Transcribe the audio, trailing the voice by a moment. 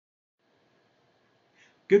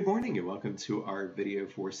Good morning and welcome to our video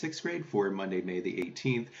for 6th grade for Monday, May the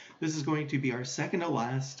 18th. This is going to be our second to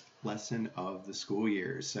last lesson of the school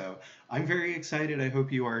year. So I'm very excited. I hope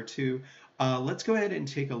you are too. Let's go ahead and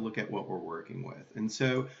take a look at what we're working with. And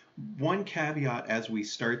so one caveat as we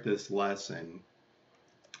start this lesson,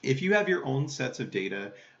 if you have your own sets of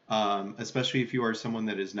data, especially if you are someone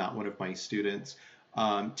that is not one of my students,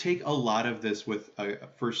 take a lot of this with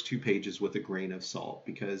first two pages with a grain of salt,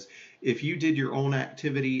 because if you did your own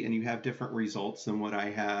activity and you have different results than what I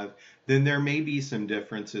have, then there may be some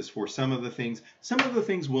differences for some of the things. Some of the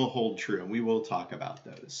things will hold true, and we will talk about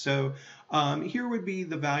those. So here would be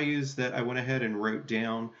the values that I went ahead and wrote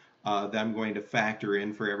down that I'm going to factor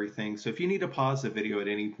in for everything. So if you need to pause the video at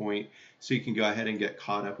any point so you can go ahead and get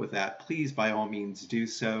caught up with that, please by all means do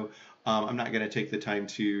so. I'm not going to take the time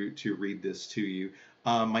to read this to you.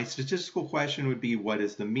 My statistical question would be, what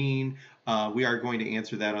is the mean? We are going to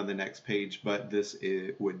answer that on the next page, but this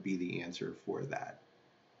would be the answer for that.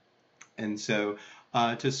 And so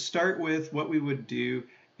to start with, what we would do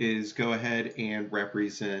is go ahead and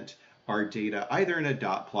represent our data either in a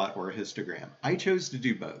dot plot or a histogram. I chose to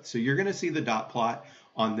do both. So you're going to see the dot plot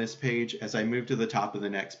on this page. As I move to the top of the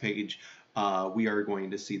next page, we are going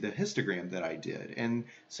to see the histogram that I did. And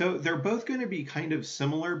so they're both going to be kind of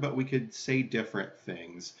similar, but we could say different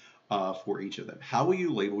things for each of them. How will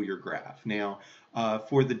you label your graph? Now,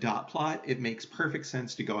 for the dot plot, it makes perfect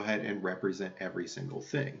sense to go ahead and represent every single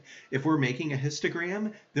thing. If we're making a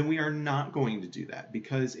histogram, then we are not going to do that,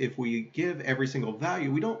 because if we give every single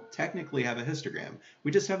value, we don't technically have a histogram.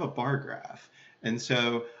 We just have a bar graph. And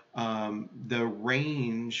so the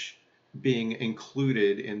range being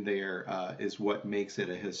included in there is what makes it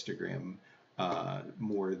a histogram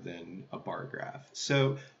more than a bar graph.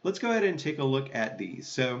 So let's go ahead and take a look at these.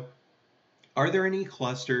 So are there any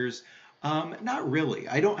clusters? Not really.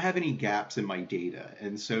 I don't have any gaps in my data.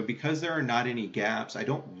 And so because there are not any gaps, I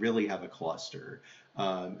don't really have a cluster,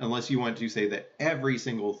 unless you want to say that every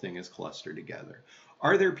single thing is clustered together.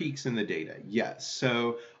 Are there peaks in the data? Yes.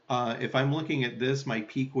 So if I'm looking at this, my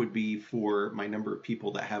peak would be for my number of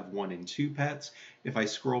people that have 1 and 2 pets. If I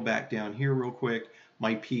scroll back down here real quick,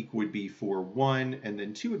 my peak would be for 1, and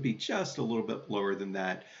then 2 would be just a little bit lower than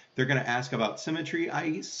that. They're going to ask about symmetry.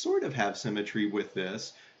 I sort of have symmetry with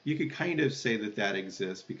this. You could kind of say that that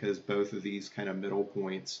exists because both of these kind of middle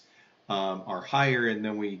points are higher, and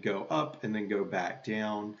then we go up and then go back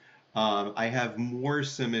down. I have more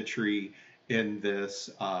symmetry in this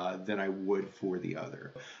than I would for the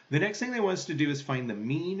other. The next thing they want us to do is find the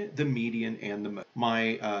mean, the median, and the mode.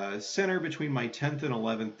 My center between my 10th and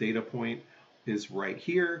 11th data point is right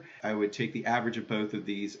here. I would take the average of both of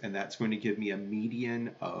these, and that's going to give me a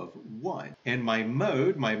median of 1. And my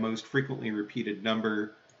mode, my most frequently repeated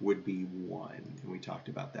number, would be 1. And we talked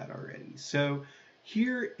about that already. So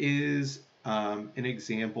here is an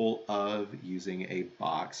example of using a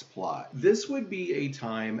box plot. This would be a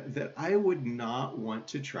time that I would not want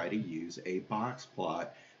to try to use a box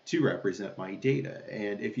plot to represent my data.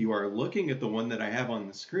 And if you are looking at the one that I have on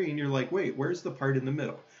the screen, you're like, wait, where's the part in the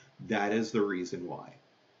middle? That is the reason why.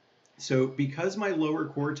 So because my lower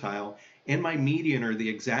quartile and my median are the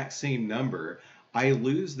exact same number, I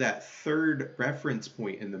lose that third reference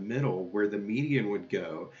point in the middle where the median would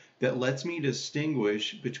go that lets me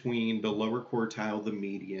distinguish between the lower quartile, the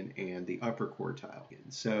median, and the upper quartile.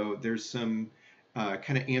 So there's some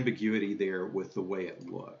kind of ambiguity there with the way it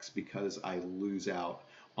looks because I lose out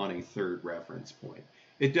on a third reference point.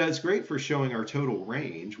 It does great for showing our total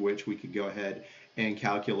range, which we could go ahead and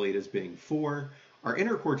calculate as being 4. Our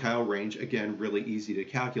interquartile range, again, really easy to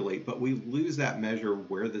calculate, but we lose that measure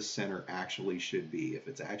where the center actually should be, if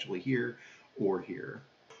it's actually here or here.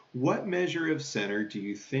 What measure of center do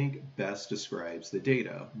you think best describes the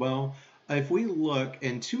data? Well, if we look,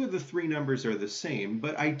 and 2 of the 3 numbers are the same,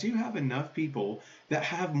 but I do have enough people that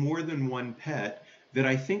have more than 1 pet that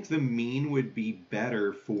I think the mean would be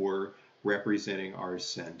better for representing our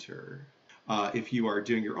center. If you are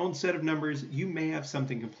doing your own set of numbers, you may have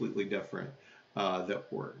something completely different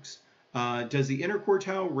that works. Does the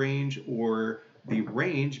interquartile range or the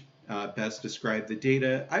range best describe the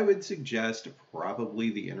data? I would suggest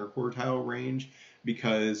probably the interquartile range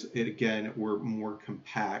because we're more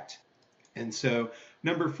compact. And so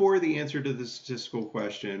number 4, the answer to the statistical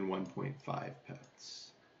question, 1.5 pets.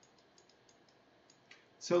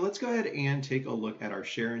 So let's go ahead and take a look at our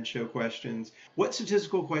share and show questions. What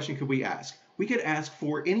statistical question could we ask? We could ask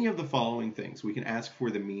for any of the following things. We can ask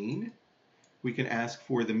for the mean, we can ask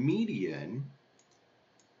for the median,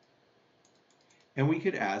 and we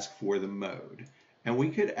could ask for the mode. And we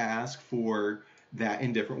could ask for that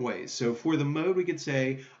in different ways. So for the mode, we could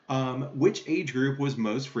say which age group was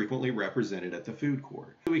most frequently represented at the food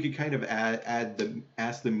court. We could kind of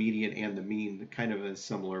ask the median and the mean kind of in a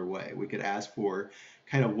similar way. We could ask for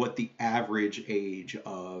kind of what the average age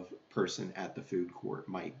of person at the food court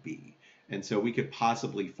might be. And so we could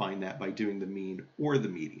possibly find that by doing the mean or the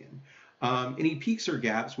median. Any peaks or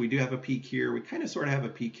gaps? We do have a peak here. We kind of sort of have a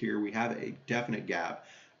peak here. We have a definite gap.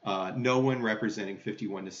 No one representing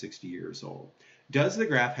 51 to 60 years old. Does the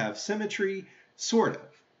graph have symmetry? Sort of.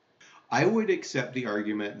 I would accept the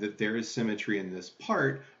argument that there is symmetry in this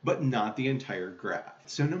part, but not the entire graph.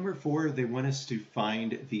 So number 4, they want us to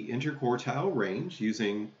find the interquartile range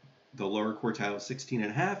using the lower quartile of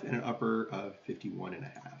 16.5 and an upper of 51.5.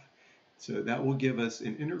 So that will give us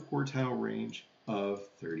an interquartile range of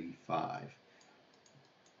 35.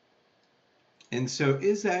 And so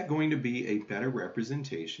is that going to be a better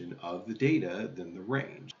representation of the data than the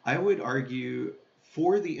range? I would argue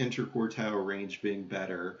for the interquartile range being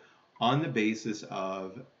better on the basis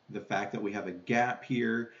of the fact that we have a gap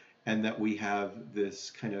here and that we have this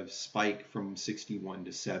kind of spike from 61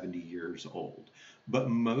 to 70 years old. But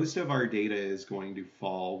most of our data is going to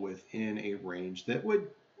fall within a range that would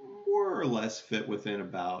more or less fit within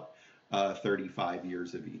about 35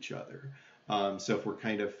 years of each other. So if we're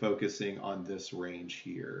kind of focusing on this range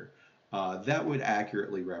here, that would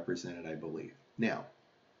accurately represent it, I believe. Now,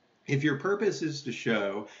 if your purpose is to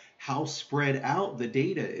show how spread out the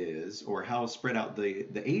data is, or how spread out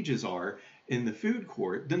the ages are in the food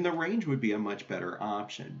court, then the range would be a much better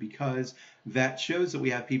option, because that shows that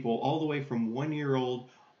we have people all the way from 1-year-old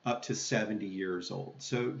up to 70 years old.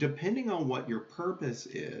 So depending on what your purpose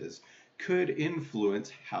is, could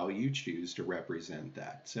influence how you choose to represent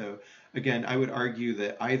that. So again, I would argue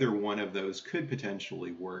that either one of those could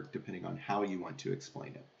potentially work depending on how you want to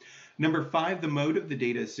explain it. Number 5, the mode of the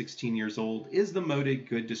data is 16 years old. Is the mode a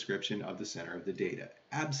good description of the center of the data?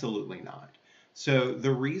 Absolutely not. So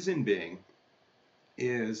the reason being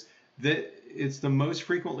is that it's the most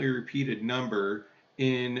frequently repeated number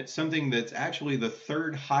in something that's actually the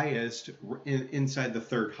third highest inside the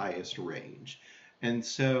third highest range. And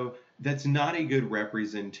so that's not a good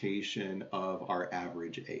representation of our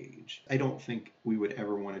average age. I don't think we would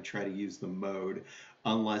ever want to try to use the mode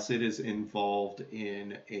unless it is involved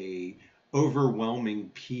in a overwhelming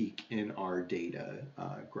peak in our data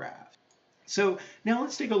graph. So now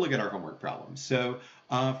let's take a look at our homework problem. So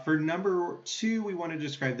for number 2, we want to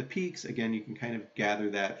describe the peaks. Again, you can kind of gather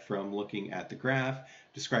that from looking at the graph.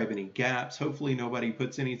 Describe any gaps. Hopefully nobody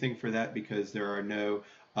puts anything for that because there are no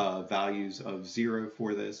values of 0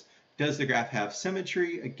 for this. Does the graph have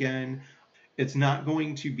symmetry? Again, it's not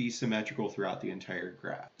going to be symmetrical throughout the entire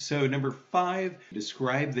graph. So number 5,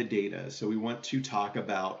 describe the data. So we want to talk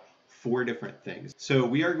about 4 different things. So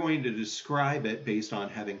we are going to describe it based on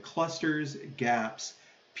having clusters, gaps,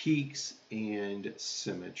 peaks, and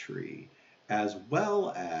symmetry, as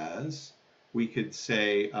well as we could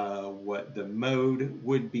say what the mode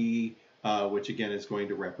would be, which again is going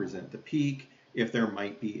to represent the peak, if there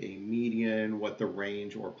might be a median, what the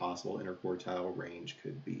range or possible interquartile range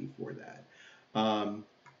could be for that.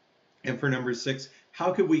 And for number 6,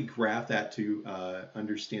 how could we graph that to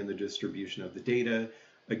understand the distribution of the data?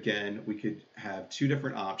 Again, we could have 2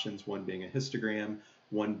 different options, one being a histogram,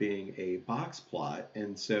 one being a box plot,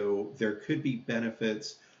 and so there could be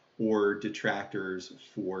benefits or detractors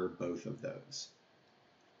for both of those.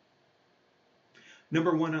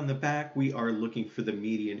 Number 1 on the back, we are looking for the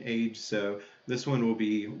median age, so this one will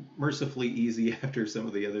be mercifully easy after some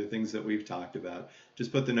of the other things that we've talked about.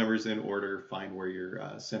 Just put the numbers in order, find where your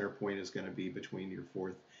center point is going to be between your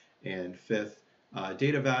 4th and 5th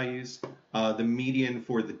data values. The median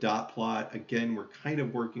for the dot plot, again, we're kind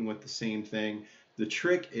of working with the same thing. The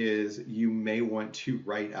trick is you may want to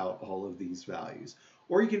write out all of these values,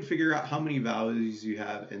 or you can figure out how many values you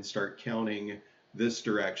have and start counting this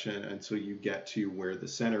direction until you get to where the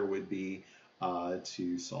center would be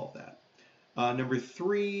to solve that. Number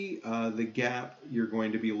 3, the gap, you're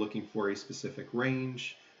going to be looking for a specific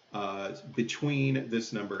range between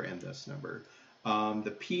this number and this number.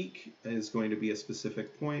 The peak is going to be a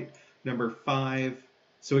specific point. Number 5,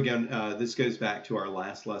 so again, this goes back to our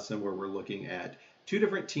last lesson where we're looking at 2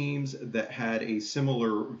 different teams that had a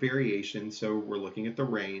similar variation, so we're looking at the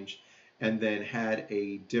range, and then had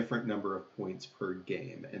a different number of points per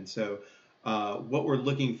game. And so what we're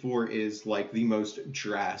looking for is like the most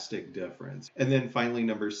drastic difference. And then finally,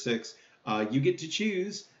 number 6, you get to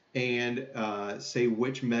choose and say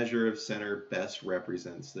which measure of center best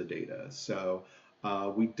represents the data. So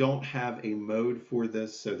we don't have a mode for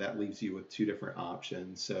this, so that leaves you with 2 different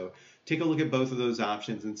options. So take a look at both of those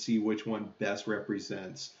options and see which one best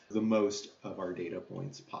represents the most of our data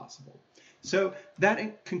points possible. So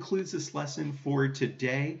that concludes this lesson for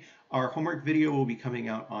today. Our homework video will be coming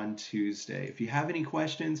out on Tuesday. If you have any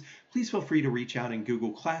questions, please feel free to reach out in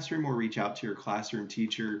Google Classroom or reach out to your classroom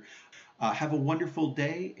teacher. Have a wonderful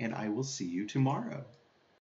day, and I will see you tomorrow.